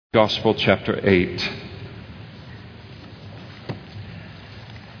Gospel, chapter 8.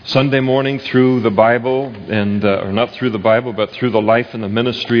 Sunday morning through the Bible, or not through the Bible, but through the life and the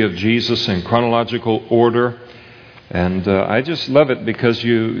ministry of Jesus in chronological order. And I just love it because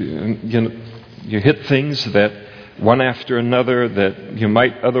you hit things that one after another that you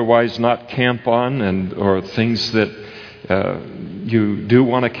might otherwise not camp on, or things that you do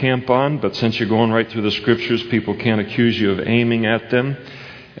want to camp on, but since you're going right through the Scriptures, people can't accuse you of aiming at them.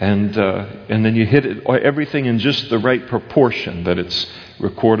 And then you hit everything in just the right proportion that it's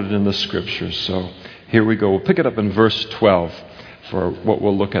recorded in the Scriptures. So here we go. We'll pick it up in verse 12 for what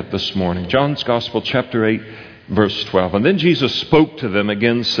we'll look at this morning. John's Gospel, chapter 8, verse 12. And then Jesus spoke to them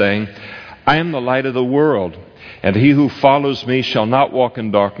again, saying, I am the light of the world, and he who follows me shall not walk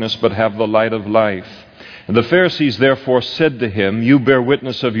in darkness, but have the light of life. And the Pharisees therefore said to him, You bear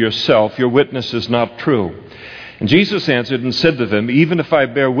witness of yourself, your witness is not true. And Jesus answered and said to them, Even if I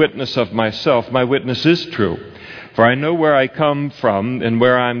bear witness of myself, my witness is true. For I know where I come from and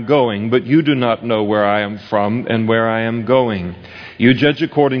where I am going, but you do not know where I am from and where I am going. You judge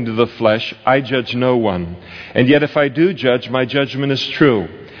according to the flesh, I judge no one. And yet if I do judge, my judgment is true.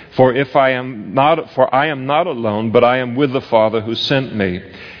 For I am not alone, but I am with the Father who sent me.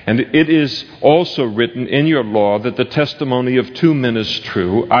 And it is also written in your law that the testimony of two men is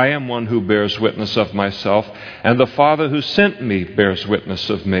true. I am one who bears witness of myself, and the Father who sent me bears witness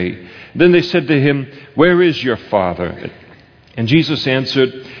of me. Then they said to him, Where is your Father? And Jesus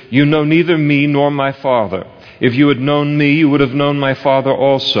answered, You know neither me nor my Father. If you had known me, you would have known my Father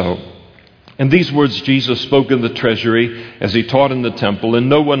also. And these words Jesus spoke in the treasury as he taught in the temple, and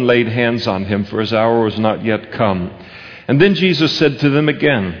no one laid hands on him, for his hour was not yet come. And then Jesus said to them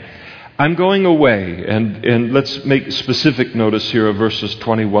again, I'm going away. And let's make specific notice here of verses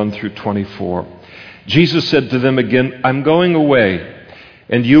 21 through 24. Jesus said to them again, I'm going away,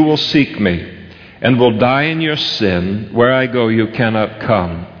 and you will seek me, and will die in your sin. Where I go, you cannot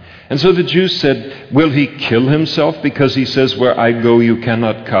come. And so the Jews said, Will he kill himself because he says, Where I go, you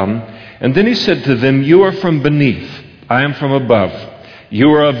cannot come? And then he said to them, You are from beneath, I am from above. You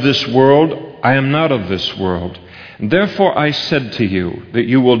are of this world, I am not of this world. And therefore I said to you that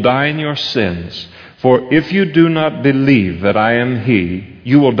you will die in your sins. For if you do not believe that I am he,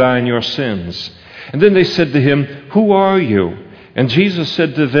 you will die in your sins. And then they said to him, Who are you? And Jesus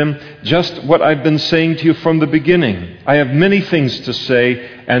said to them, Just what I've been saying to you from the beginning. I have many things to say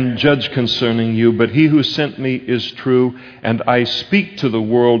and judge concerning you, but he who sent me is true, and I speak to the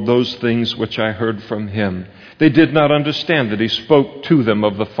world those things which I heard from him. They did not understand that he spoke to them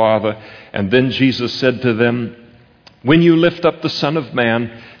of the Father. And then Jesus said to them, When you lift up the Son of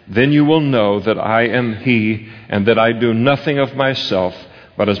Man, then you will know that I am he, and that I do nothing of myself,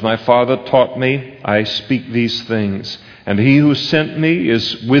 but as my Father taught me, I speak these things. And he who sent me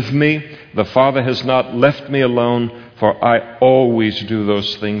is with me. The Father has not left me alone, for I always do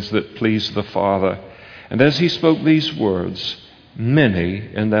those things that please the Father. And as he spoke these words,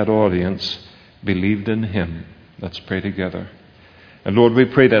 many in that audience believed in him. Let's pray together. And Lord, we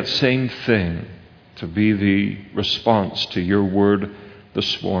pray that same thing to be the response to your word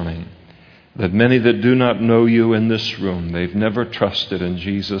this morning. That many that do not know you in this room, they've never trusted in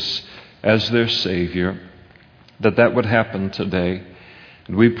Jesus as their Savior, that would happen today.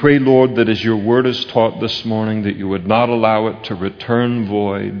 And we pray, Lord, that as your word is taught this morning, that you would not allow it to return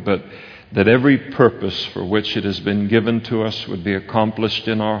void, but that every purpose for which it has been given to us would be accomplished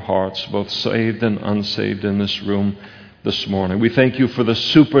in our hearts, both saved and unsaved in this room this morning. We thank you for the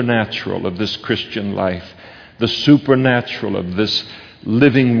supernatural of this Christian life, the supernatural of this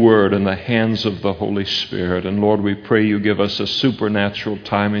living word in the hands of the Holy Spirit. And Lord, we pray you give us a supernatural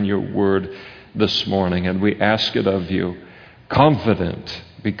time in your word this morning, and we ask it of you, confident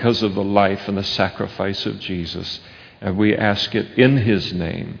because of the life and the sacrifice of Jesus. And we ask it in his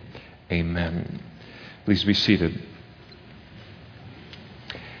name. Amen. Please be seated.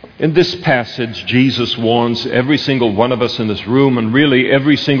 In this passage, Jesus warns every single one of us in this room, and really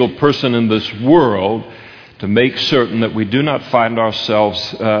every single person in this world, to make certain that we do not find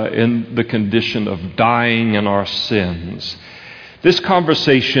ourselves in the condition of dying in our sins. This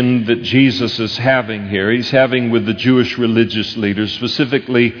conversation that Jesus is having here, he's having with the Jewish religious leaders,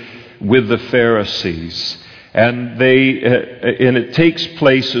 specifically with the Pharisees. And it takes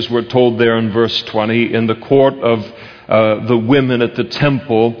place, as we're told there in verse 20, in the court of the women at the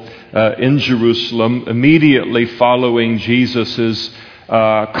temple in Jerusalem, immediately following Jesus'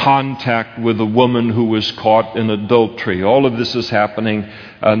 contact with a woman who was caught in adultery. All of this is happening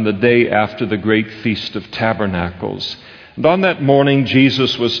on the day after the great Feast of Tabernacles. And on that morning,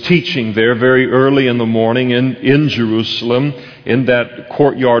 Jesus was teaching there very early in the morning in Jerusalem, in that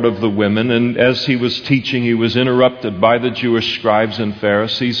courtyard of the women. And as he was teaching, he was interrupted by the Jewish scribes and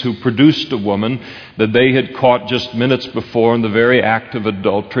Pharisees, who produced a woman that they had caught just minutes before in the very act of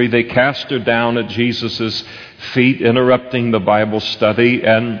adultery. They cast her down at Jesus' feet, interrupting the Bible study,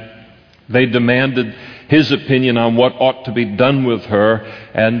 and they demanded his opinion on what ought to be done with her,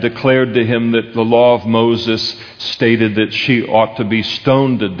 and declared to him that the law of Moses stated that she ought to be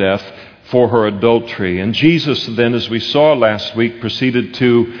stoned to death for her adultery. And Jesus then, as we saw last week, proceeded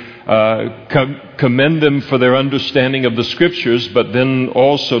to commend them for their understanding of the Scriptures, but then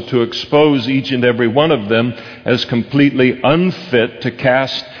also to expose each and every one of them as completely unfit to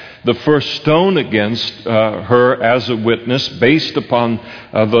cast the first stone against her as a witness based upon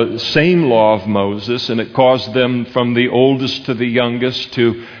the same law of Moses. And it caused them, from the oldest to the youngest,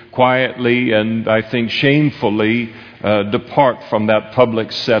 to quietly and I think shamefully depart from that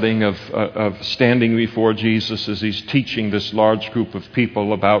public setting of standing before Jesus as he's teaching this large group of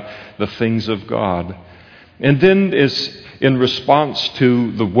people about the things of God. And then, in response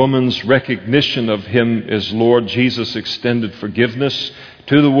to the woman's recognition of him as Lord, Jesus extended forgiveness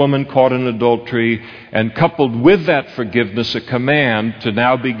to the woman caught in adultery, and coupled with that forgiveness, a command to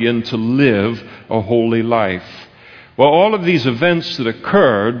now begin to live a holy life. Well, all of these events that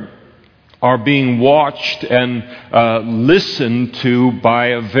occurred are being watched and listened to by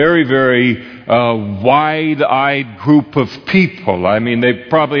a very, very wide-eyed group of people. I mean, they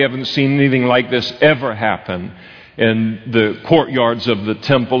probably haven't seen anything like this ever happen in the courtyards of the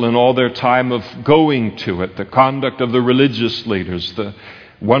temple in all their time of going to it. The conduct of the religious leaders, the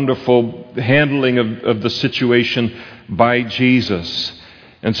wonderful handling of the situation by Jesus.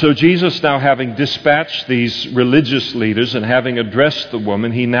 And so Jesus, now having dispatched these religious leaders and having addressed the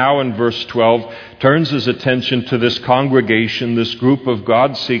woman, he now in verse 12 turns his attention to this congregation, this group of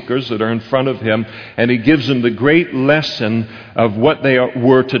God seekers that are in front of him, and he gives them the great lesson of what they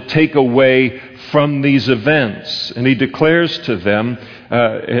were to take away from these events. And he declares to them,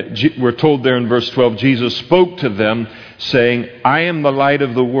 we're told there in verse 12, Jesus spoke to them saying, "I am the light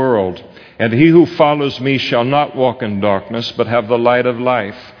of the world. And he who follows me shall not walk in darkness, but have the light of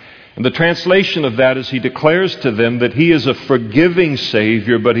life." And the translation of that is he declares to them that he is a forgiving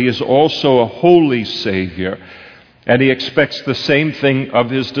Savior, but he is also a holy Savior. And he expects the same thing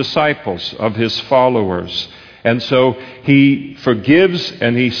of his disciples, of his followers. And so he forgives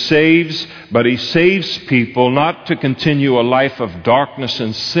and he saves, but he saves people not to continue a life of darkness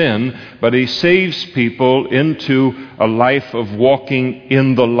and sin, but he saves people into a life of walking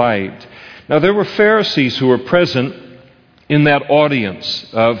in the light. Now, there were Pharisees who were present in that audience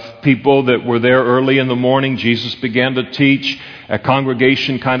of people that were there early in the morning. Jesus began to teach. A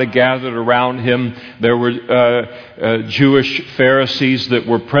congregation kind of gathered around him. There were Jewish Pharisees that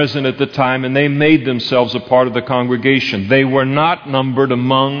were present at the time, and they made themselves a part of the congregation. They were not numbered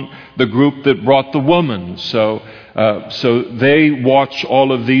among the group that brought the woman. So they watch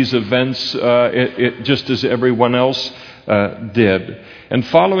all of these events just as everyone else did. And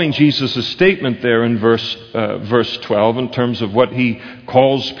following Jesus' statement there in verse 12, in terms of what he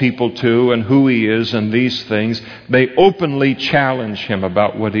calls people to and who he is and these things, they openly challenge him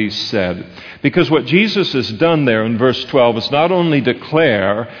about what he said. Because what Jesus has done there in verse 12 is not only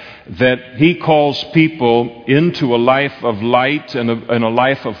declare that he calls people into a life of light and a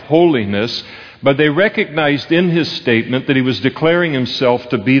life of holiness, but they recognized in his statement that he was declaring himself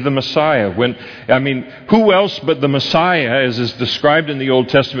to be the Messiah. Who else but the Messiah, as is described in the Old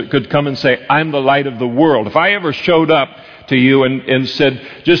Testament, could come and say, "I'm the light of the world"? If I ever showed up to you and said,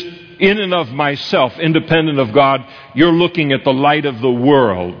 just in and of myself, independent of God, "You're looking at the light of the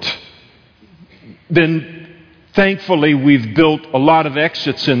world," then thankfully we've built a lot of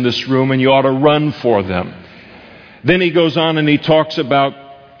exits in this room and you ought to run for them. Then he goes on and he talks about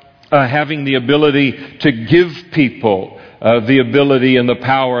having the ability to give people the ability and the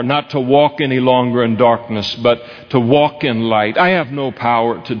power not to walk any longer in darkness, but to walk in light. I have no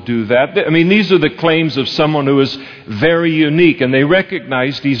power to do that. These are the claims of someone who is very unique, and they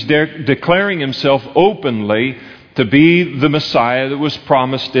recognized he's declaring himself openly to be the Messiah that was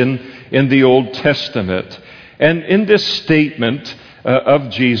promised in the Old Testament. And in this statement of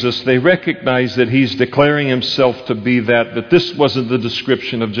Jesus, they recognize that he's declaring himself to be that this wasn't the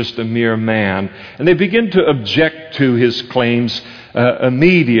description of just a mere man. And they begin to object to his claims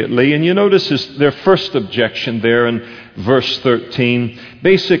immediately. And you notice their first objection there in verse 13.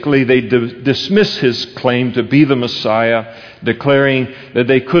 Basically, they dismiss his claim to be the Messiah, declaring that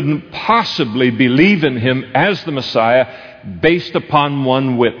they couldn't possibly believe in him as the Messiah based upon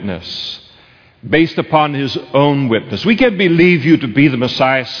one witness. based upon his own witness. We can't believe you to be the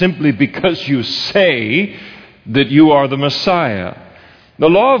Messiah simply because you say that you are the Messiah. The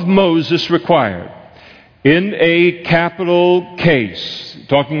law of Moses required, in a capital case,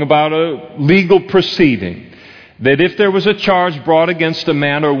 talking about a legal proceeding, that if there was a charge brought against a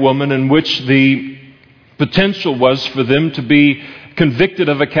man or woman in which the potential was for them to be convicted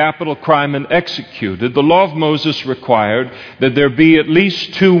of a capital crime and executed, the law of Moses required that there be at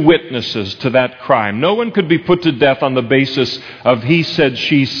least 2 witnesses to that crime. No one could be put to death on the basis of he said,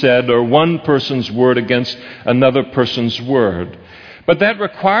 she said, or one person's word against another person's word. But that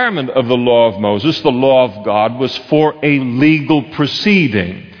requirement of the law of Moses, the law of God, was for a legal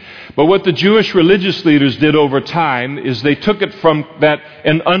proceeding. But what the Jewish religious leaders did over time is they took it from that,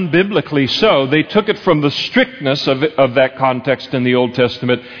 and unbiblically so, they took it from the strictness of that context in the Old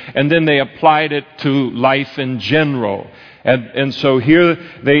Testament, and then they applied it to life in general. And so here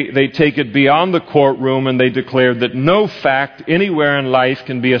they take it beyond the courtroom, and they declare that no fact anywhere in life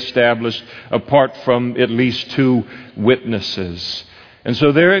can be established apart from at least 2 witnesses. And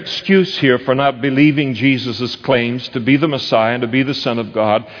so their excuse here for not believing Jesus' claims to be the Messiah and to be the Son of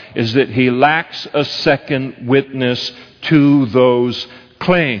God is that he lacks a second witness to those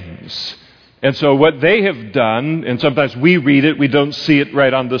claims. And so what they have done, and sometimes we read it, we don't see it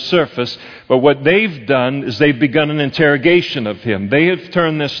right on the surface, but what they've done is they've begun an interrogation of him. They have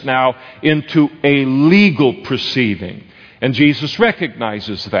turned this now into a legal proceeding. And Jesus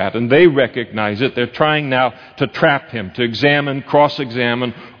recognizes that, and they recognize it. They're trying now to trap him, to examine,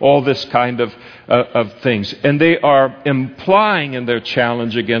 cross-examine, all this kind of things. And they are implying in their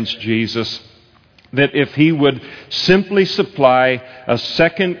challenge against Jesus that if he would simply supply a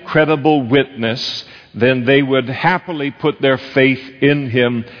second credible witness, then they would happily put their faith in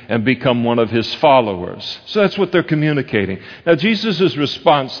him and become one of his followers. So that's what they're communicating. Now, Jesus'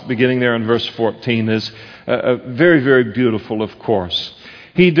 response, beginning there in verse 14, is very, very beautiful, of course.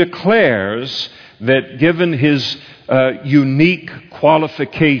 He declares that given his unique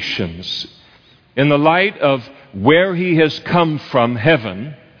qualifications, in the light of where he has come from,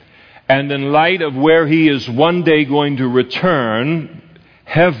 heaven, and in light of where he is one day going to return,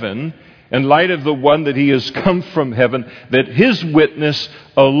 heaven, in light of the one that he has come from heaven, that his witness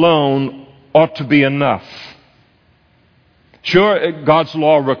alone ought to be enough. Sure, God's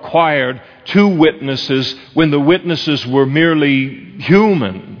law required 2 witnesses when the witnesses were merely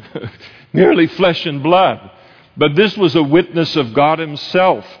human, merely flesh and blood. But this was a witness of God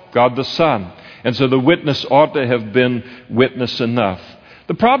himself, God the Son. And so the witness ought to have been witness enough.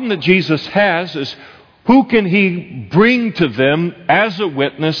 The problem that Jesus has is, who can he bring to them as a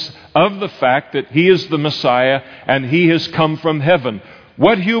witness of the fact that he is the Messiah and he has come from heaven?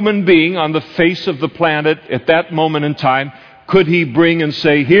 What human being on the face of the planet at that moment in time could he bring and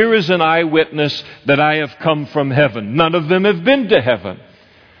say, here is an eyewitness that I have come from heaven? None of them have been to heaven.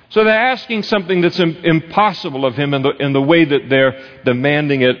 So they're asking something that's impossible of him in the way that they're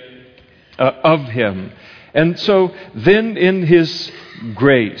demanding it of him. And so then in his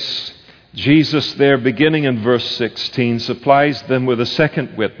grace, Jesus there, beginning in verse 16, supplies them with a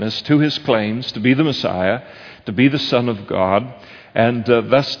second witness to his claims to be the Messiah, to be the Son of God, and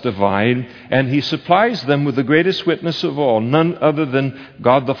thus divine. And he supplies them with the greatest witness of all, none other than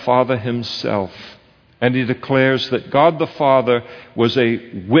God the Father himself. And he declares that God the Father was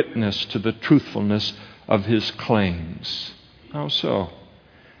a witness to the truthfulness of his claims. How so?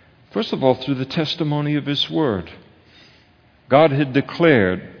 First of all, through the testimony of his word. God had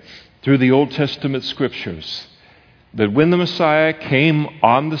declared through the Old Testament scriptures that when the Messiah came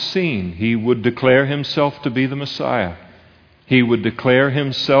on the scene, he would declare himself to be the Messiah. He would declare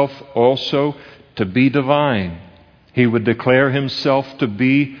himself also to be divine. He would declare himself to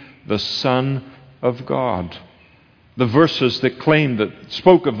be the Son of God. The verses that claimed, that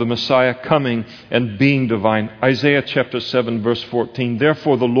spoke of the Messiah coming and being divine. Isaiah chapter 7 verse 14.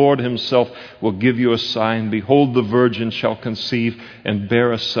 Therefore the Lord himself will give you a sign. Behold, the virgin shall conceive and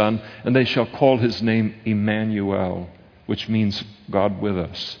bear a son, and they shall call his name Emmanuel, which means God with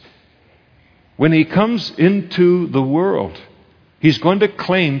us. When he comes into the world, he's going to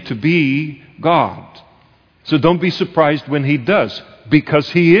claim to be God. So don't be surprised when he does, because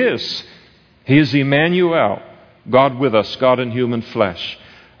he is. He is Emmanuel, God with us, God in human flesh.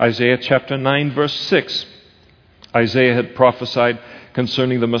 Isaiah chapter 9 verse 6. Isaiah had prophesied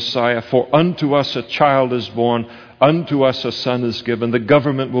concerning the Messiah, for unto us a child is born, unto us a son is given. The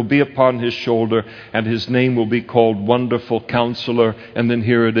government will be upon his shoulder, and his name will be called Wonderful Counselor. And then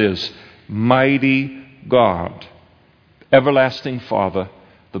here it is, Mighty God, Everlasting Father,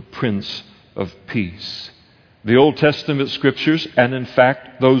 the Prince of Peace. The Old Testament Scriptures, and in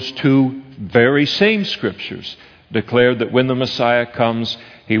fact, those two very same Scriptures, declared that when the Messiah comes,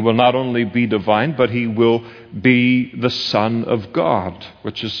 He will not only be divine, but He will be the Son of God,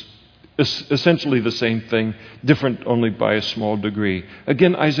 which is essentially the same thing, different only by a small degree.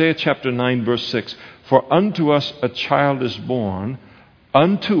 Again, Isaiah chapter 9, verse 6, "For unto us a child is born,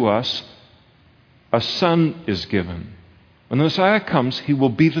 unto us a son is given." When the Messiah comes, He will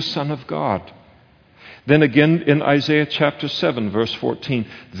be the Son of God. Then again in Isaiah chapter 7, verse 14,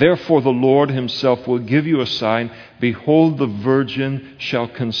 "Therefore the Lord Himself will give you a sign. Behold, the virgin shall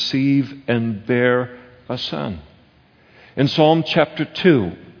conceive and bear a son." In Psalm chapter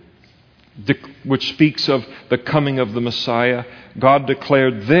 2, which speaks of the coming of the Messiah, God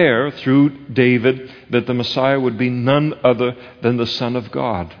declared there through David that the Messiah would be none other than the Son of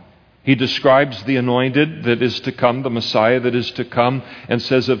God. He describes the anointed that is to come, the Messiah that is to come, and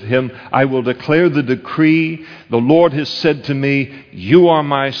says of Him, "I will declare the decree. The Lord has said to me, you are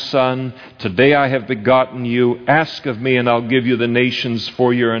my Son. Today I have begotten you. Ask of me, and I'll give you the nations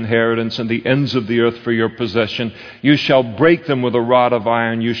for your inheritance and the ends of the earth for your possession. You shall break them with a rod of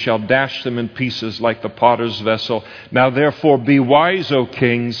iron. You shall dash them in pieces like the potter's vessel. Now therefore be wise, O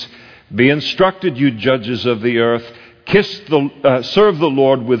kings. Be instructed, you judges of the earth. Serve the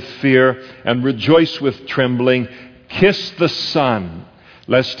Lord with fear and rejoice with trembling. Kiss the Son,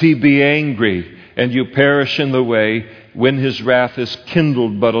 lest He be angry and you perish in the way, when His wrath is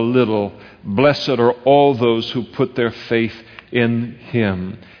kindled but a little. Blessed are all those who put their faith in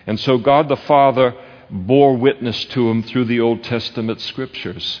Him." And so God the Father bore witness to Him through the Old Testament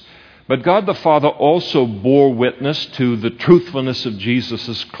Scriptures. But God the Father also bore witness to the truthfulness of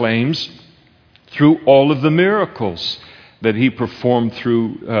Jesus' claims through all of the miracles that He performed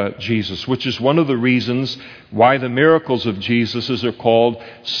through Jesus, which is one of the reasons why the miracles of Jesus are called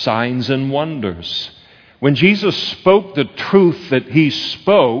signs and wonders. When Jesus spoke the truth that He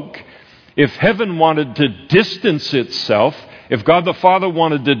spoke, if heaven wanted to distance itself, if God the Father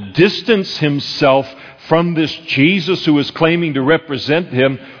wanted to distance Himself from this Jesus who is claiming to represent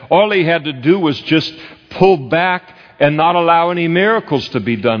Him, all He had to do was just pull back and not allow any miracles to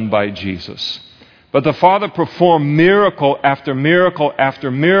be done by Jesus. But the Father performed miracle after miracle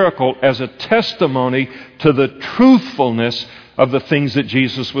after miracle as a testimony to the truthfulness of the things that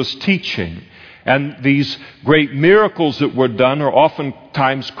Jesus was teaching. And these great miracles that were done are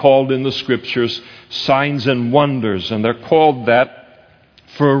oftentimes called in the Scriptures signs and wonders. And they're called that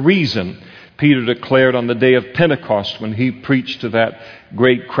for a reason. Peter declared on the day of Pentecost when he preached to that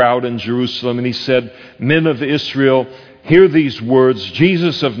great crowd in Jerusalem, and he said, "Men of Israel, hear these words,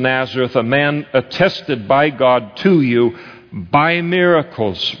 Jesus of Nazareth, a man attested by God to you by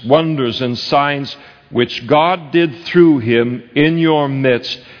miracles, wonders, and signs which God did through Him in your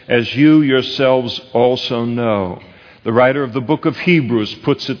midst, as you yourselves also know." The writer of the book of Hebrews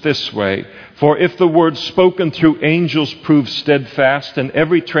puts it this way, "For if the word spoken through angels proved steadfast, and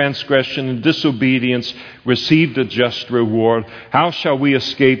every transgression and disobedience received a just reward, how shall we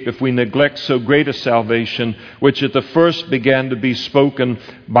escape if we neglect so great a salvation, which at the first began to be spoken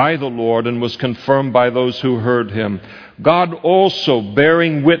by the Lord and was confirmed by those who heard Him? God also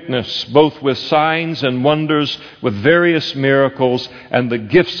bearing witness, both with signs and wonders, with various miracles, and the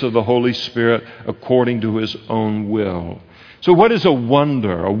gifts of the Holy Spirit according to His own will." So what is a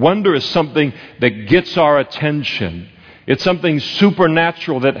wonder? A wonder is something that gets our attention. It's something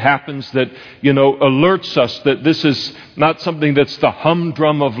supernatural that happens that, alerts us that this is not something that's the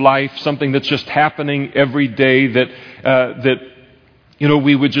humdrum of life, something that's just happening every day that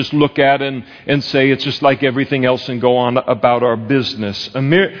we would just look at and say it's just like everything else and go on about our business.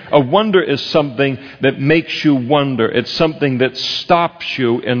 A wonder is something that makes you wonder. It's something that stops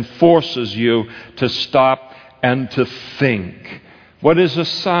you and forces you to stop and to think. What is a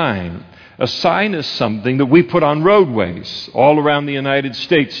sign? A sign is something that we put on roadways all around the United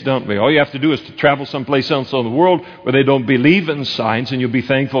States, don't we? All you have to do is to travel someplace else in the world where they don't believe in signs, and you'll be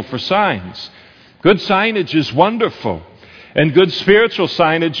thankful for signs. Good signage is wonderful. And good spiritual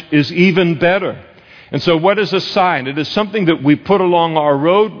signage is even better. And so what is a sign? It is something that we put along our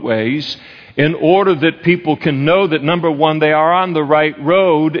roadways in order that people can know that, number one, they are on the right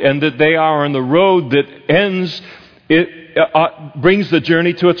road, and that they are on the road that ends, brings the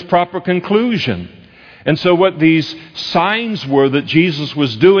journey to its proper conclusion. And so what these signs were that Jesus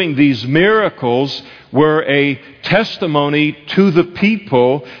was doing, these miracles, were a testimony to the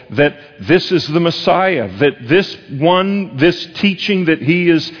people that this is the Messiah, that this teaching that He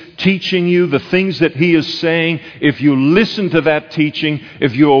is teaching you, the things that He is saying, if you listen to that teaching,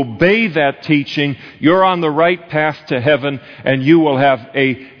 if you obey that teaching, you're on the right path to heaven, and you will have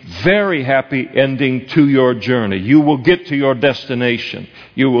a very happy ending to your journey. You will get to your destination.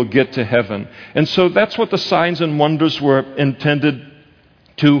 You will get to heaven. And so that's what the signs and wonders were intended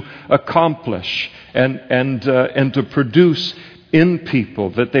to accomplish and to produce in people,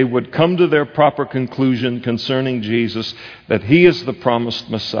 that they would come to their proper conclusion concerning Jesus, that He is the promised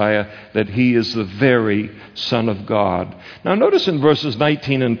Messiah, that He is the very Son of God. Now notice in verses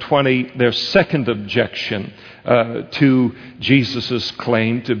 19 and 20, their second objection to Jesus'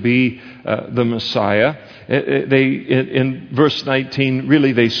 claim to be the Messiah. In verse 19,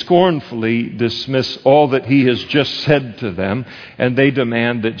 really they scornfully dismiss all that He has just said to them, and they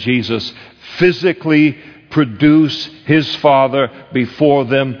demand that Jesus physically produce His Father before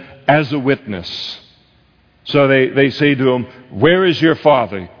them as a witness. So they say to Him, "Where is your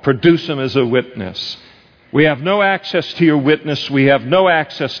Father? Produce Him as a witness. We have no access to your witness. We have no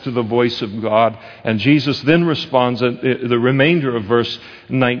access to the voice of God." And Jesus then responds in the remainder of verse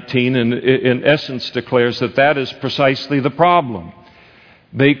 19 and in essence declares that that is precisely the problem.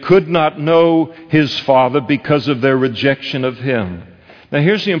 They could not know His Father because of their rejection of Him. Now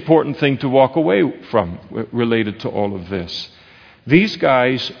here's the important thing to walk away from related to all of this. These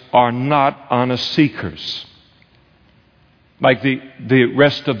guys are not honest seekers like the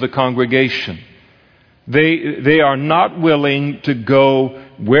rest of the congregation. They are not willing to go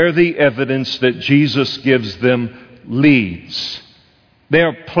where the evidence that Jesus gives them leads. They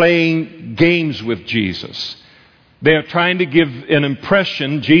are playing games with Jesus. They are trying to give an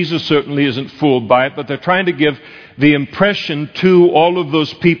impression. Jesus certainly isn't fooled by it, but they're trying to give the impression to all of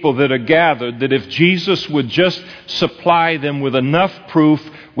those people that are gathered that if Jesus would just supply them with enough proof,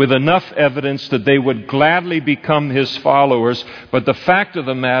 with enough evidence, that they would gladly become His followers. But the fact of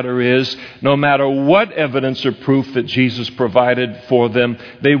the matter is, no matter what evidence or proof that Jesus provided for them,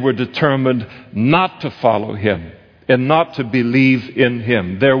 they were determined not to follow Him and not to believe in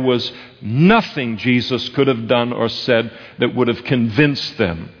Him. There was nothing Jesus could have done or said that would have convinced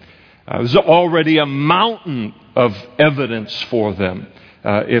them. There was already a mountain of evidence for them,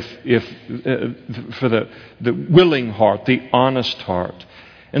 for the willing heart, the honest heart.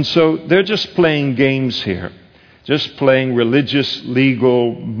 And so they're just playing games here, just playing religious,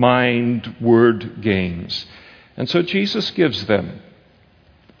 legal, mind, word games. And so Jesus gives them,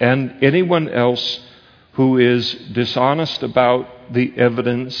 and anyone else who is dishonest about the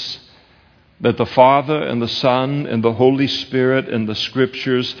evidence that the Father and the Son and the Holy Spirit and the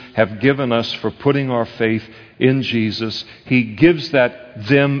Scriptures have given us for putting our faith in Jesus, He gives that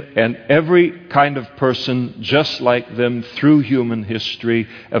them and every kind of person just like them through human history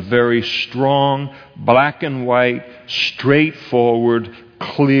a very strong, black and white, straightforward,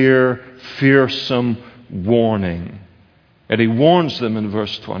 clear, fearsome warning. And He warns them in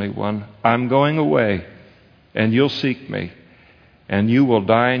verse 21, "I'm going away, and you'll seek me, and you will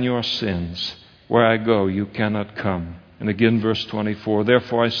die in your sins. Where I go, you cannot come." And again, verse 24,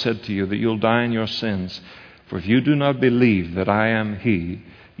 "Therefore I said to you that you'll die in your sins. For if you do not believe that I am He,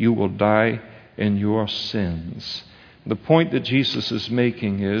 you will die in your sins." The point that Jesus is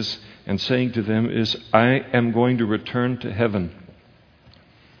making is, and saying to them is, I am going to return to heaven.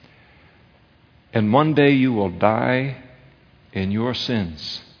 And one day you will die in your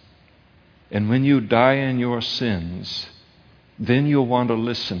sins. And when you die in your sins, then you'll want to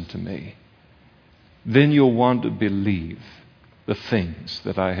listen to me. Then you'll want to believe the things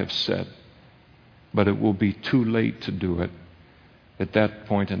that I have said. But it will be too late to do it at that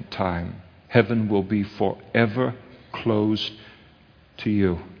point in time. Heaven will be forever closed to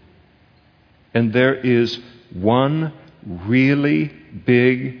you. And there is one really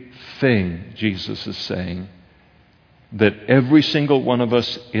big thing Jesus is saying that every single one of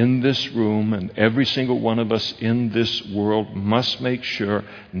us in this room and every single one of us in this world must make sure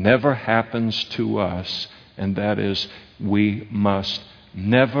never happens to us, and that is we must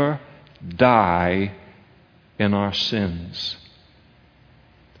never die in our sins.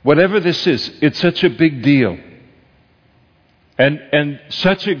 Whatever this is, it's such a big deal and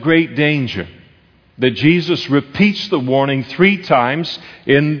such a great danger that Jesus repeats the warning 3 times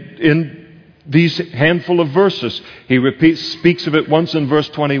in these handful of verses. He speaks of it once in verse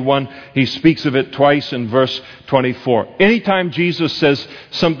 21. He speaks of it twice in verse 24. Anytime Jesus says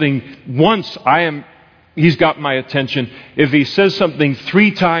something once, He's got my attention. If He says something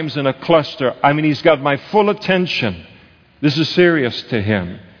 3 times in a cluster, He's got my full attention. This is serious to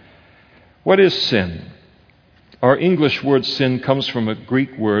Him. What is sin? Our English word sin comes from a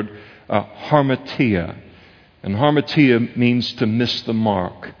Greek word, harmatia. And harmatia means to miss the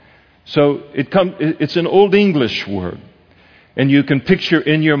mark. So it's an Old English word. And you can picture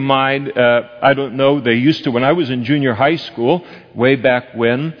in your mind, I don't know, they used to, when I was in junior high school, way back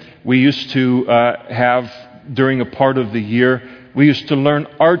when, we used to have, during a part of the year, we used to learn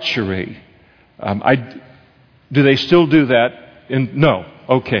archery. Do they still do that? No.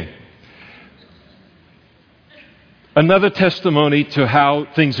 Okay. Another testimony to how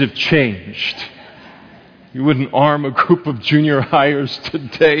things have changed. You wouldn't arm a group of junior hires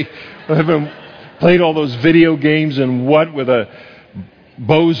today. Haven't played all those video games and with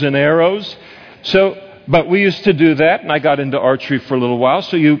bows and arrows. But we used to do that, and I got into archery for a little while.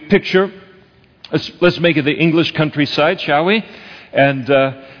 So you picture, let's make it the English countryside, shall we? And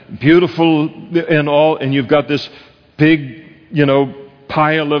beautiful and all, and you've got this big,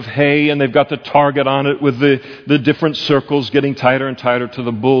 pile of hay, and they've got the target on it with the different circles getting tighter and tighter to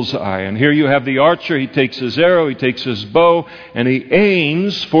the bullseye. And here you have the archer. He takes his arrow, he takes his bow, and he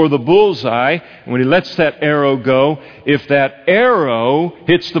aims for the bullseye. And when he lets that arrow go, if that arrow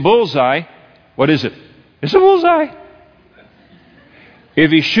hits the bullseye, what is it? It's a bullseye. If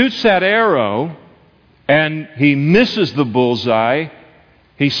he shoots that arrow and he misses the bullseye,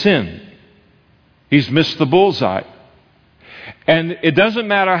 he sinned. He's missed the bullseye. And it doesn't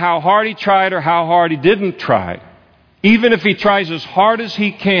matter how hard he tried or how hard he didn't try. Even if he tries as hard as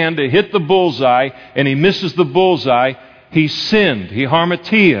he can to hit the bullseye and he misses the bullseye, he sinned. He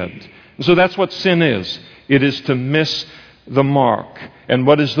harmatiaed. So that's what sin is. It is to miss the mark. And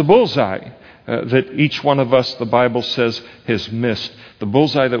what is the bullseye that each one of us, the Bible says, has missed? The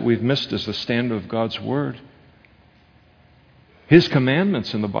bullseye that we've missed is the standard of God's Word. His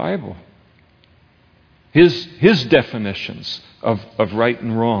commandments in the Bible. His definitions of right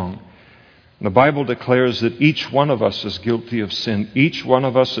and wrong. The Bible declares that each one of us is guilty of sin. Each one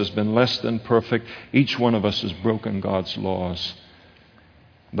of us has been less than perfect. Each one of us has broken God's laws.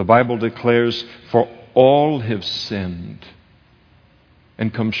 The Bible declares, for all have sinned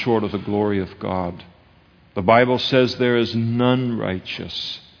and come short of the glory of God. The Bible says there is none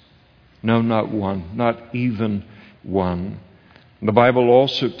righteous. No, not one. Not even one. The Bible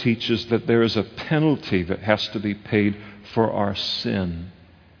also teaches that there is a penalty that has to be paid for our sin.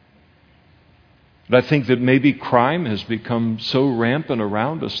 But I think that maybe crime has become so rampant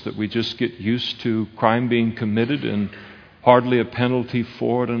around us that we just get used to crime being committed and hardly a penalty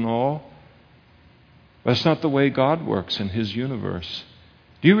for it and all. That's not the way God works in His universe.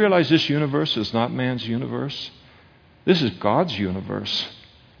 Do you realize this universe is not man's universe? This is God's universe.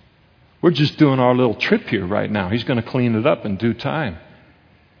 We're just doing our little trip here right now. He's going to clean it up in due time.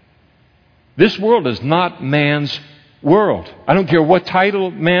 This world is not man's world. I don't care what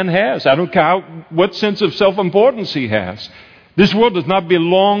title man has. I don't care what sense of self-importance he has. This world does not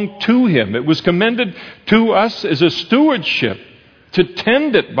belong to him. It was commended to us as a stewardship to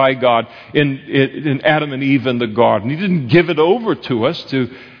tend it by God in Adam and Eve in the garden. He didn't give it over to us to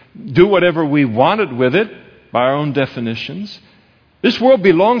do whatever we wanted with it by our own definitions. This world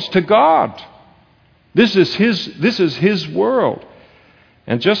belongs to God. This is His world.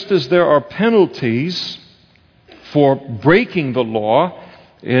 And just as there are penalties for breaking the law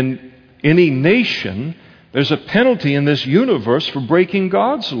in any nation, there's a penalty in this universe for breaking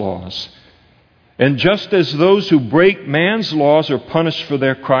God's laws. And just as those who break man's laws are punished for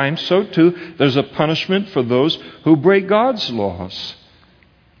their crimes, so too there's a punishment for those who break God's laws.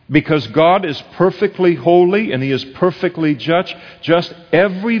 Because God is perfectly holy and He is perfectly just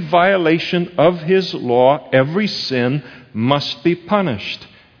every violation of His law, every sin must be punished.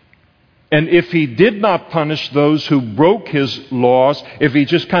 And if He did not punish those who broke His laws, if He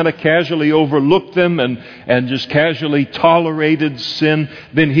just kind of casually overlooked them and just casually tolerated sin,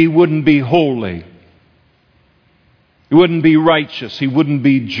 then He wouldn't be holy. He wouldn't be righteous. He wouldn't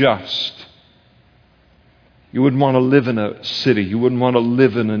be just. You wouldn't want to live in a city. You wouldn't want to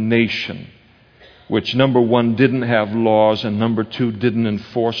live in a nation which, number one, didn't have laws, and number two, didn't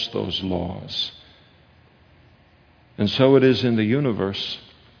enforce those laws. And so it is in the universe.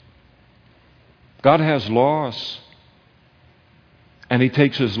 God has laws, and He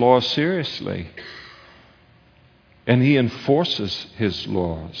takes His laws seriously, and He enforces His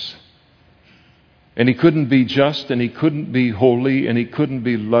laws. And He couldn't be just, and He couldn't be holy, and He couldn't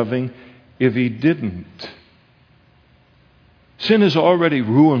be loving if He didn't. Sin has already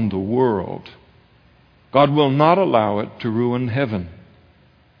ruined the world. God will not allow it to ruin heaven.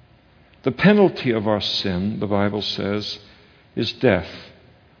 The penalty of our sin, the Bible says, is death.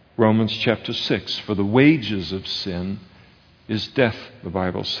 Romans chapter 6, for the wages of sin is death, the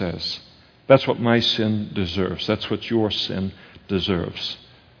Bible says. That's what my sin deserves. That's what your sin deserves.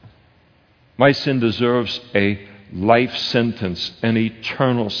 My sin deserves a life sentence, an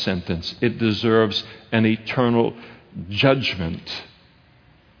eternal sentence. It deserves an eternal judgment.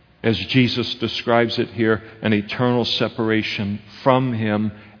 As Jesus describes it here, an eternal separation from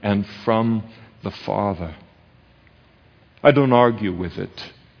Him and from the Father. I don't argue with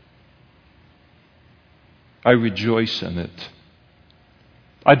it. I rejoice in it.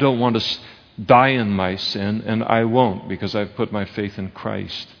 I don't want to die in my sin, and I won't, because I've put my faith in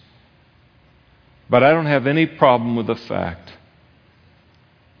Christ. But I don't have any problem with the fact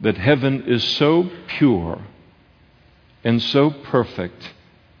that heaven is so pure and so perfect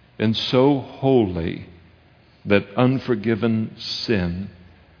and so holy that unforgiven sin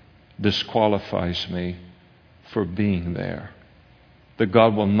disqualifies me for being there. That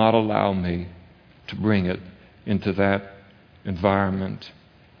God will not allow me to bring it into that environment.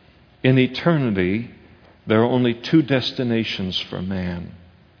 In eternity, there are only two destinations for man.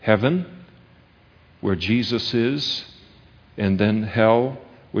 Heaven, where Jesus is, and then hell,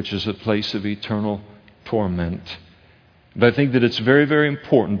 which is a place of eternal torment. But I think that it's very, very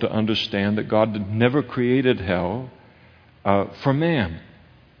important to understand that God never created hell for man.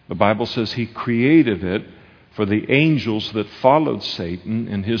 The Bible says He created it for the angels that followed Satan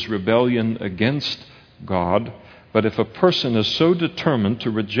in his rebellion against God. But if a person is so determined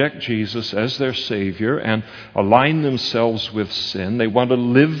to reject Jesus as their Savior and align themselves with sin, they want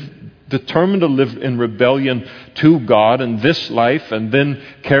to determined to live in rebellion to God in this life and then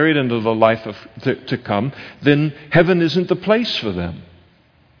carried into the life to come, then heaven isn't the place for them.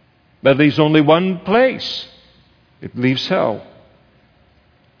 That leaves only one place. It leaves hell.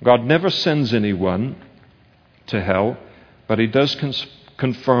 God never sends anyone to hell, but He does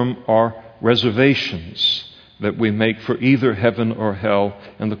confirm our reservations that we make for either heaven or hell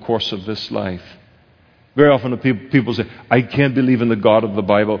in the course of this life. Very often people say, I can't believe in the God of the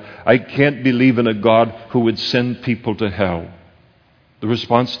Bible. I can't believe in a God who would send people to hell. The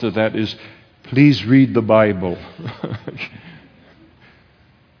response to that is, please read the Bible.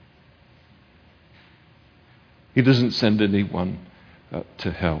 He doesn't send anyone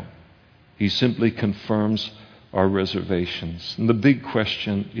to hell. He simply confirms our reservations. And the big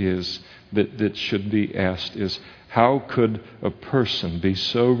question is that should be asked is, how could a person be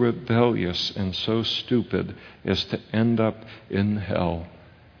so rebellious and so stupid as to end up in hell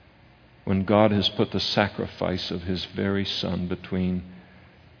when God has put the sacrifice of His very Son between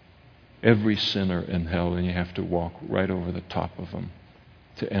every sinner in hell, and you have to walk right over the top of them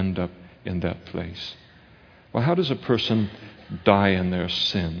to end up in that place? Well, how does a person die in their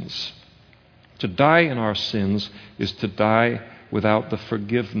sins? To die in our sins is to die without the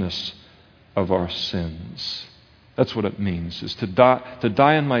forgiveness of our sins. That's what it means. Is to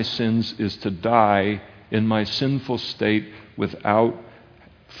die in my sins is to die in my sinful state without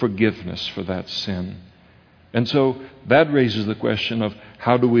forgiveness for that sin. And so that raises the question of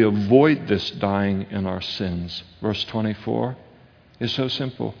how do we avoid this dying in our sins? Verse 24 is so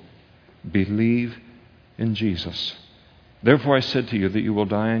simple. Believe in Jesus. Therefore I said to you that you will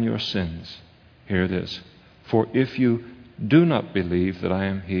die in your sins. Here it is. For if you do not believe that I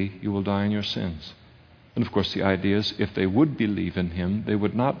am He, you will die in your sins. And of course the idea is if they would believe in Him, they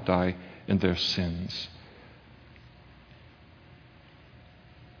would not die in their sins.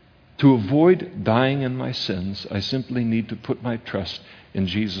 To avoid dying in my sins, I simply need to put my trust in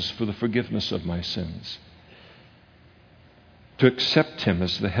Jesus for the forgiveness of my sins. To accept Him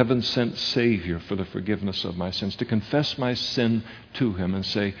as the heaven-sent Savior for the forgiveness of my sins. To confess my sin to Him and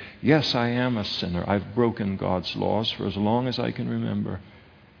say, yes, I am a sinner. I've broken God's laws for as long as I can remember.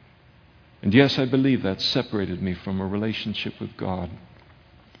 And yes, I believe that separated me from a relationship with God.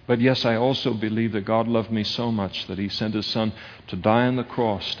 But yes, I also believe that God loved me so much that He sent His Son to die on the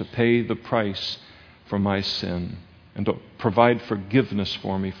cross to pay the price for my sin and to provide forgiveness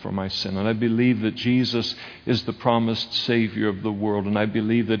for me for my sin. And I believe that Jesus is the promised Savior of the world. And I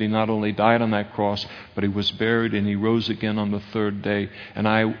believe that He not only died on that cross, but He was buried and He rose again on the third day. And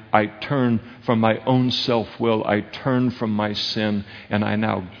I turn from my own self-will. I turn from my sin. And I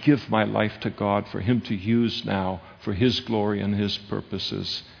now give my life to God for Him to use now for His glory and His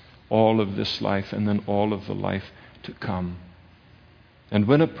purposes. All of this life and then all of the life to come. And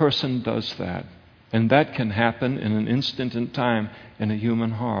when a person does that, and that can happen in an instant in time in a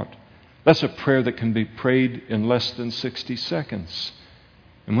human heart. That's a prayer that can be prayed in less than 60 seconds.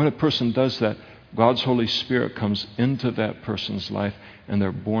 And when a person does that, God's Holy Spirit comes into that person's life and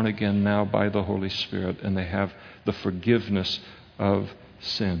they're born again now by the Holy Spirit and they have the forgiveness of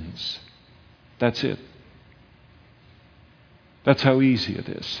sins. That's it. That's how easy it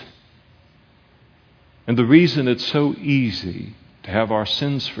is. And the reason it's so easy to have our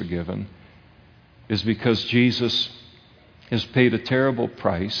sins forgiven is because Jesus has paid a terrible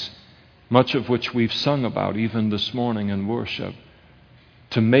price much of which we've sung about even this morning in worship,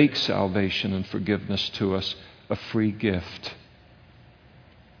 to make salvation and forgiveness to us a free gift.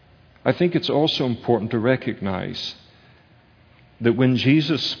 I think it's also important to recognize that when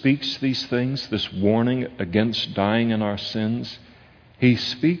Jesus speaks these things, this warning against dying in our sins, He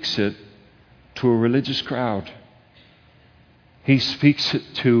speaks it to a religious crowd. He speaks it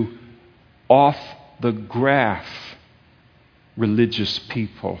to off-the-graph religious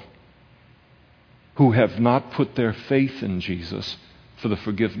people who have not put their faith in Jesus for the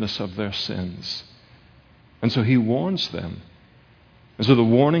forgiveness of their sins. And so He warns them. And so the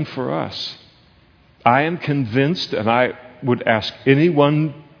warning for us, I am convinced, and I would ask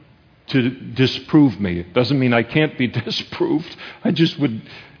anyone to disprove me. It doesn't mean I can't be disproved. I just would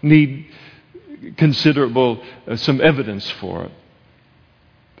need considerable, some evidence for it.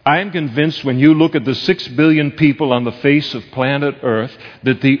 I am convinced when you look at the 6 billion people on the face of planet Earth,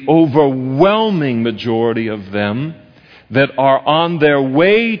 that the overwhelming majority of them that are on their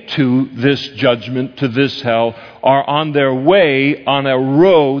way to this judgment, to this hell, are on their way on a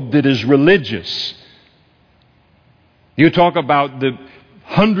road that is religious. You talk about the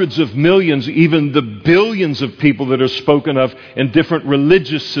hundreds of millions, even the billions of people that are spoken of in different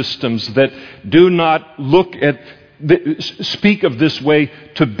religious systems that do not speak of this way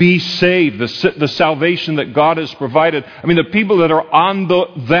to be saved, the salvation that God has provided. I mean, the people that are on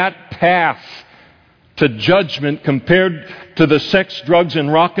that path to judgment compared to the sex, drugs,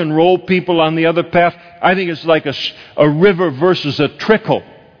 and rock and roll people on the other path, I think it's like a river versus a trickle.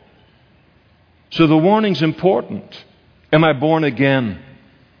 So the warning's important. Am I born again?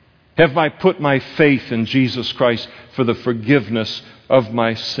 Have I put my faith in Jesus Christ for the forgiveness of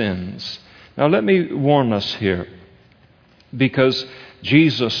my sins? Now let me warn us here, because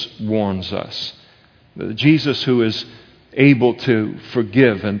Jesus warns us. Jesus who is able to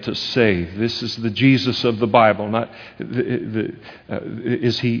forgive and to save. This is the Jesus of the Bible, not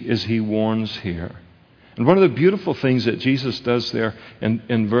as he warns here. And one of the beautiful things that Jesus does there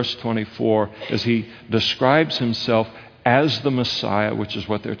in verse 24 is He describes Himself as the Messiah, which is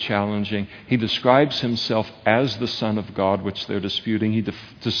what they're challenging. He describes Himself as the Son of God, which they're disputing. He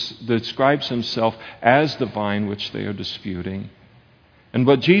describes Himself as the vine, which they are disputing. And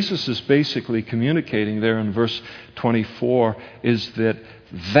what Jesus is basically communicating there in verse 24 is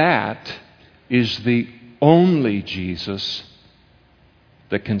that is the only Jesus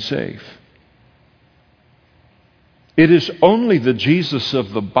that can save. It is only the Jesus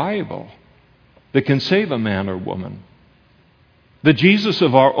of the Bible that can save a man or woman. The Jesus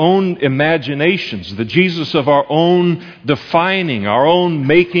of our own imaginations, the Jesus of our own defining, our own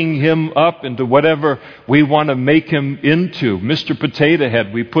making Him up into whatever we want to make Him into. Mr. Potato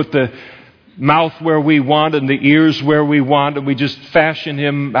Head, we put the mouth where we want and the ears where we want, and we just fashion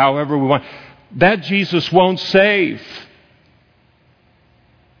Him however we want. That Jesus won't save.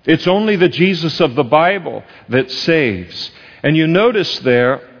 It's only the Jesus of the Bible that saves. And you notice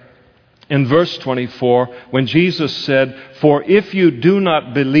there, in verse 24, when Jesus said, "For if you do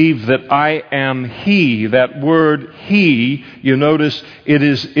not believe that I am He," that word He, you notice it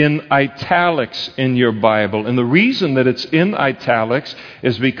is in italics in your Bible. And the reason that it's in italics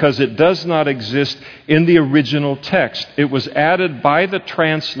is because it does not exist in the original text. It was added by the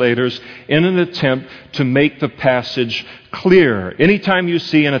translators in an attempt to make the passage clearer. Anytime you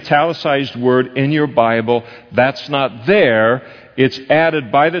see an italicized word in your Bible, that's not there. It's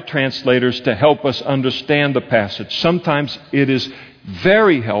added by the translators to help us understand the passage. Sometimes it is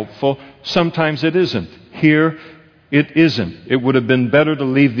very helpful, sometimes it isn't. Here, it isn't. It would have been better to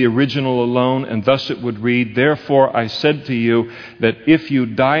leave the original alone, and thus it would read, "Therefore I said to you that if you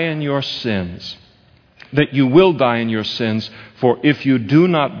die in your sins, that you will die in your sins, for if you do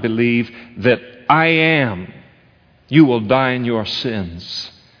not believe that I am, you will die in your sins."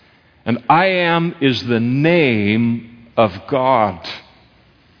 And I am is the name of God.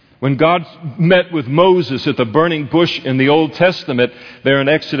 When God met with Moses at the burning bush in the Old Testament, there in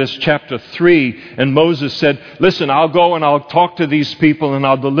Exodus chapter 3, and Moses said, "Listen, I'll go and I'll talk to these people and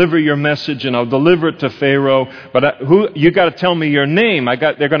I'll deliver your message and I'll deliver it to Pharaoh, but you got to tell me your name.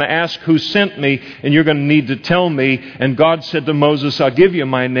 They're going to ask who sent me, and you're going to need to tell me." And God said to Moses, "I'll give you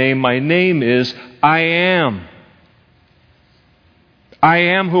my name. My name is I Am. I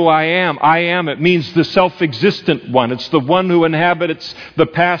am who I am. I am, it means the self-existent one. It's the one who inhabits the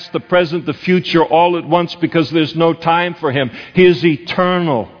past, the present, the future all at once, because there's no time for Him. He is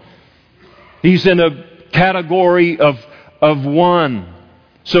eternal. He's in a category of one.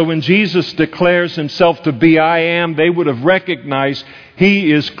 So when Jesus declares Himself to be I Am, they would have recognized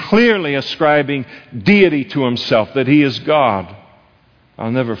He is clearly ascribing deity to Himself, that He is God.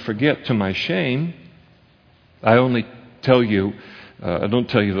 I'll never forget, to my shame, I only tell you, I don't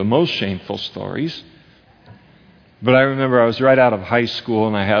tell you the most shameful stories, but I remember I was right out of high school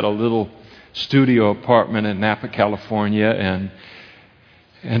and I had a little studio apartment in Napa, California,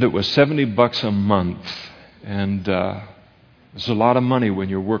 and it was $70 a month. And it's a lot of money when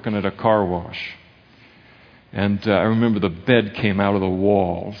you're working at a car wash. And I remember the bed came out of the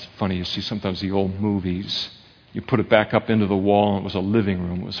wall. It's funny, you see sometimes the old movies. You put it back up into the wall, and it was a living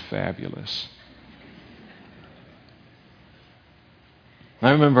room. It was fabulous. I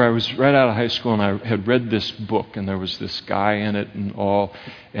remember I was right out of high school, and I had read this book, and there was this guy in it and all.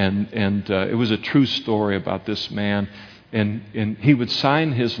 And it was a true story about this man. And he would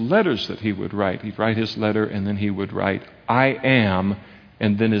sign his letters that he would write. He'd write his letter, and then he would write, "I am,"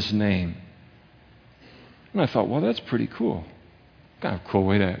 and then his name. And I thought, well, that's pretty cool. Kind of a cool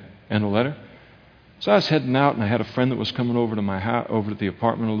way to end a letter. So I was heading out, and I had a friend that was coming over to my house, over to the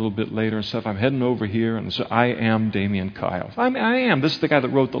apartment a little bit later and stuff. I'm heading over here, and so I am Damian Kyle. I am. This is the guy that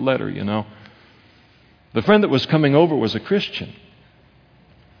wrote the letter, you know. The friend that was coming over was a Christian.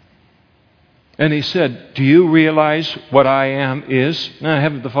 And he said, "Do you realize what I am is?" Now, I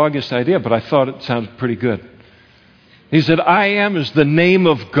haven't the foggiest idea, but I thought it sounded pretty good. He said, "I am is the name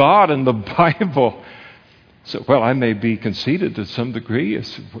of God in the Bible." So, well, I may be conceited to some degree,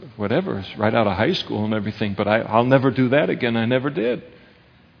 it's whatever, it's right out of high school and everything, but I'll never do that again. I never did.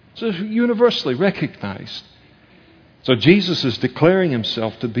 So it's universally recognized. So Jesus is declaring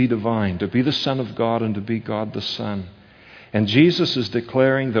himself to be divine, to be the Son of God and to be God the Son. And Jesus is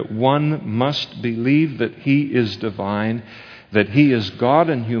declaring that one must believe that he is divine, that he is God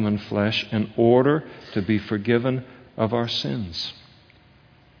in human flesh in order to be forgiven of our sins.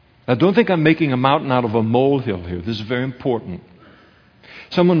 Now, don't think I'm making a mountain out of a molehill here. This is very important.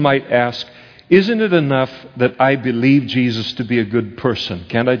 Someone might ask, isn't it enough that I believe Jesus to be a good person?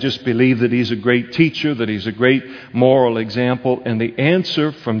 Can't I just believe that he's a great teacher, that he's a great moral example? And the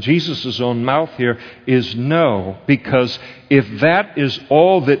answer from Jesus' own mouth here is no, because if that is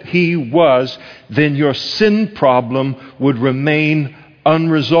all that he was, then your sin problem would remain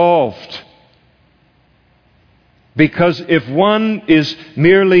unresolved. Because if one is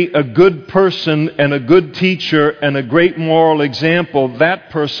merely a good person and a good teacher and a great moral example,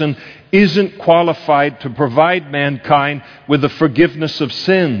 that person isn't qualified to provide mankind with the forgiveness of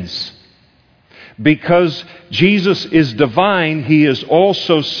sins. Because Jesus is divine, he is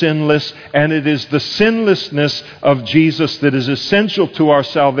also sinless, and it is the sinlessness of Jesus that is essential to our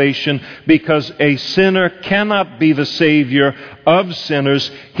salvation, because a sinner cannot be the Savior of sinners.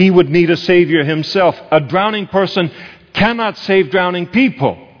 He would need a Savior himself. A drowning person cannot save drowning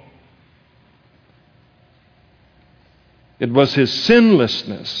people. It was his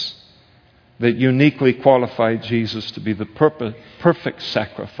sinlessness that uniquely qualified Jesus to be the perfect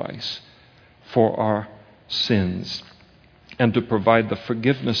sacrifice for our sins and to provide the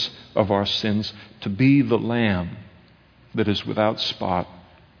forgiveness of our sins, to be the Lamb that is without spot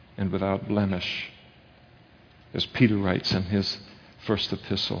and without blemish, as Peter writes in his first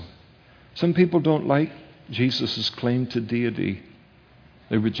epistle. Some people don't like Jesus' claim to deity.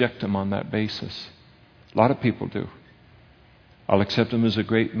 They reject him on that basis. A lot of people do. I'll accept him as a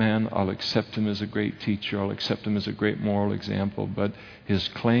great man. I'll accept him as a great teacher. I'll accept him as a great moral example. But his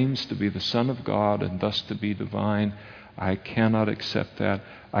claims to be the Son of God and thus to be divine, I cannot accept that.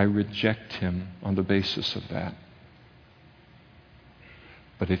 I reject him on the basis of that.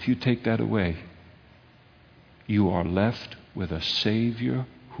 But if you take that away, you are left with a Savior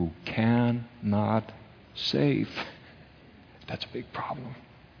who cannot save. That's a big problem.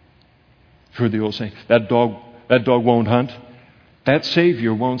 You've heard the old saying, that dog won't hunt. That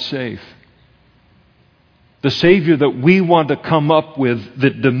Savior won't save. The Savior that we want to come up with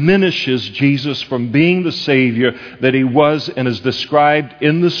that diminishes Jesus from being the Savior that he was and is described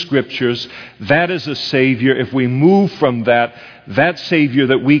in the Scriptures, that is a Savior. If we move from that Savior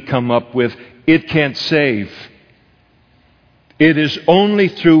that we come up with, it can't save. It is only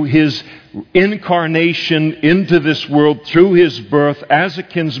through his incarnation into this world, through his birth as a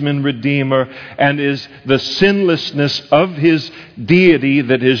kinsman redeemer, and is the sinlessness of his deity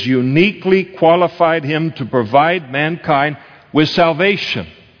that has uniquely qualified him to provide mankind with salvation.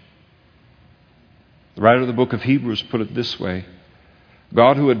 The writer of the book of Hebrews put it this way: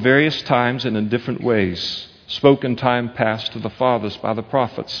 God, who at various times and in different ways spoke in time past to the fathers by the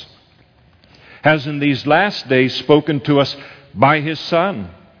prophets, has in these last days spoken to us by his Son,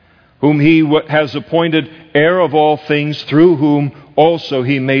 whom he has appointed heir of all things, through whom also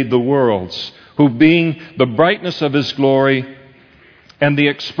he made the worlds, who being the brightness of his glory and the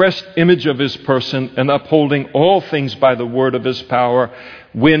expressed image of His person, and upholding all things by the word of His power,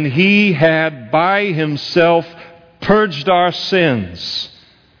 when He had by Himself purged our sins,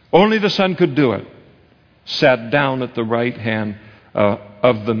 only the Son could do it, sat down at the right hand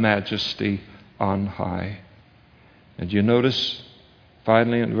of the Majesty on high. And you notice,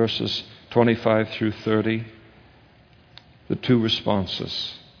 finally, in verses 25 through 30, the two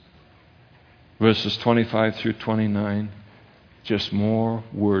responses. Verses 25 through 29, just more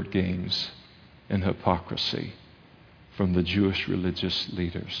word games and hypocrisy from the Jewish religious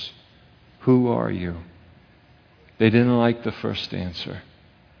leaders. Who are you? They didn't like the first answer.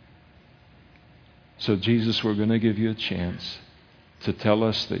 So Jesus, we're going to give you a chance to tell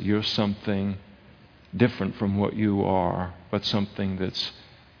us that you're something different from what you are, but something that's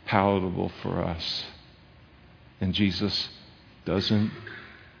palatable for us. And Jesus doesn't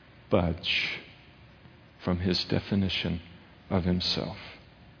budge from His definition of Himself.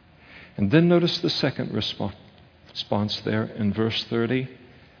 And then notice the second response there in verse 30.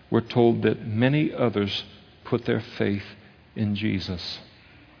 We're told that many others put their faith in Jesus.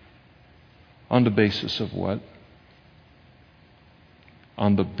 On the basis of what?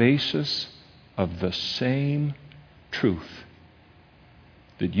 On the basis of the same truth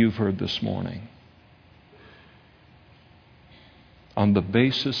that you've heard this morning. On the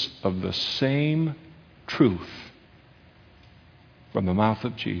basis of the same truth from the mouth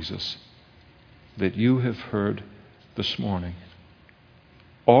of Jesus that you have heard this morning.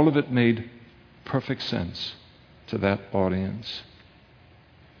 All of it made perfect sense to that audience.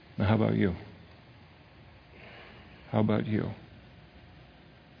 Now, how about you? How about you?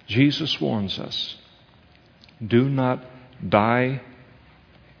 Jesus warns us, do not die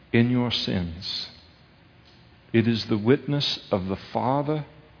in your sins. It is the witness of the Father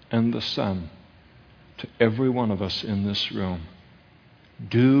and the Son to every one of us in this room.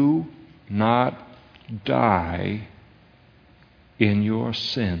 Do not die in your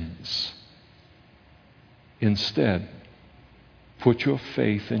sins. Instead, put your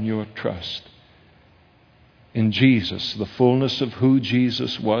faith and your trust in Jesus, the fullness of who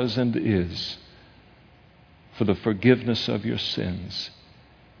Jesus was and is, for the forgiveness of your sins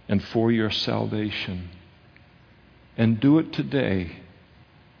and for your salvation. And do it today.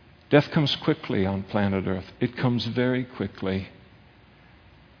 Death comes quickly on planet Earth. It comes very quickly.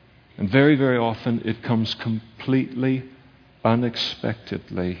 And very, very often it comes completely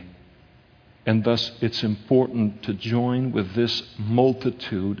unexpectedly. And thus it's important to join with this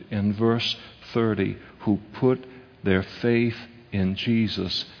multitude in verse 30 who put their faith in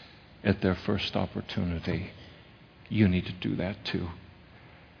Jesus at their first opportunity. You need to do that too.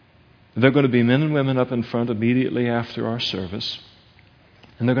 There are going to be men and women up in front immediately after our service,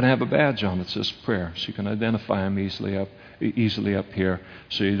 and they're going to have a badge on that says prayer, so you can identify them easily up here,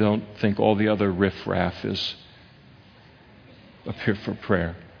 so you don't think all the other riffraff is up here for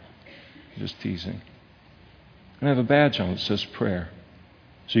prayer. Just teasing. And have a badge on that says prayer,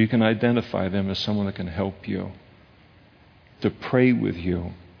 so you can identify them as someone that can help you, to pray with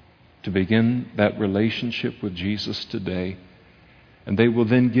you, to begin that relationship with Jesus today. And they will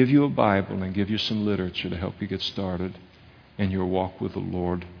then give you a Bible and give you some literature to help you get started in your walk with the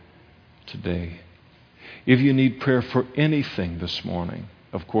Lord today. If you need prayer for anything this morning,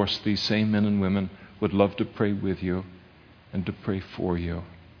 of course, these same men and women would love to pray with you and to pray for you.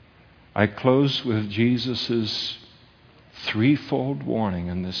 I close with Jesus' threefold warning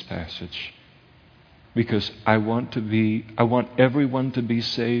in this passage, because I want everyone to be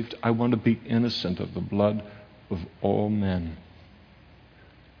saved. I want to be innocent of the blood of all men.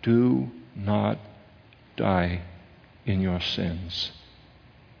 Do not die in your sins.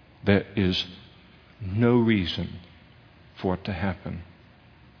 There is no reason for it to happen,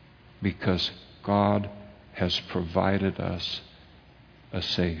 because God has provided us a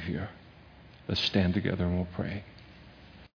Savior. Let's stand together and we'll pray.